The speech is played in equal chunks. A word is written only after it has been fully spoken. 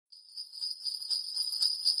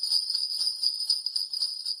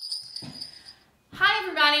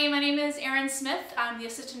everybody. My name is Erin Smith. I'm the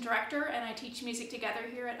Assistant Director and I teach music together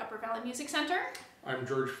here at Upper Valley Music Center. I'm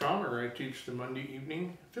George Fowler. I teach the Monday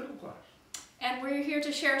evening fiddle class. And we're here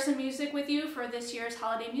to share some music with you for this year's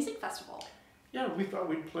Holiday Music Festival. Yeah, we thought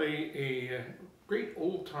we'd play a great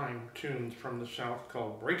old-time tunes from the South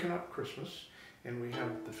called Breaking Up Christmas. And we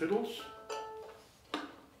have the fiddles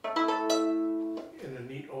in a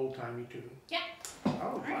neat old-timey tune. Yeah.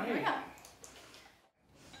 All right. Here we go.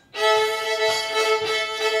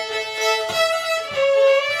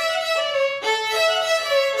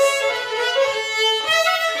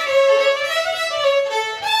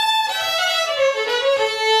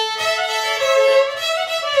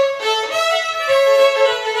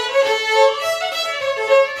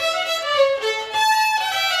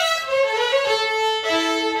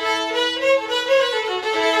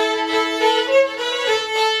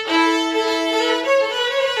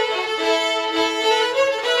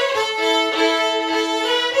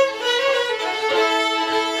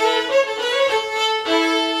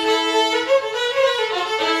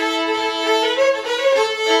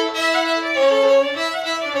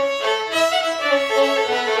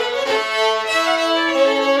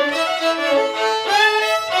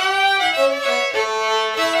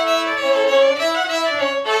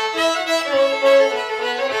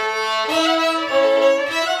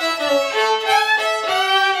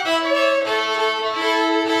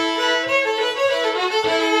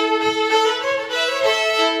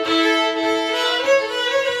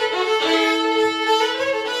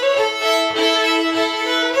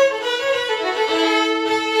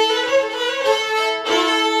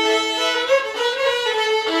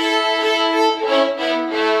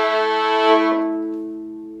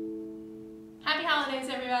 Happy holidays,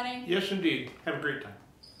 everybody. Yes, indeed. Have a great time.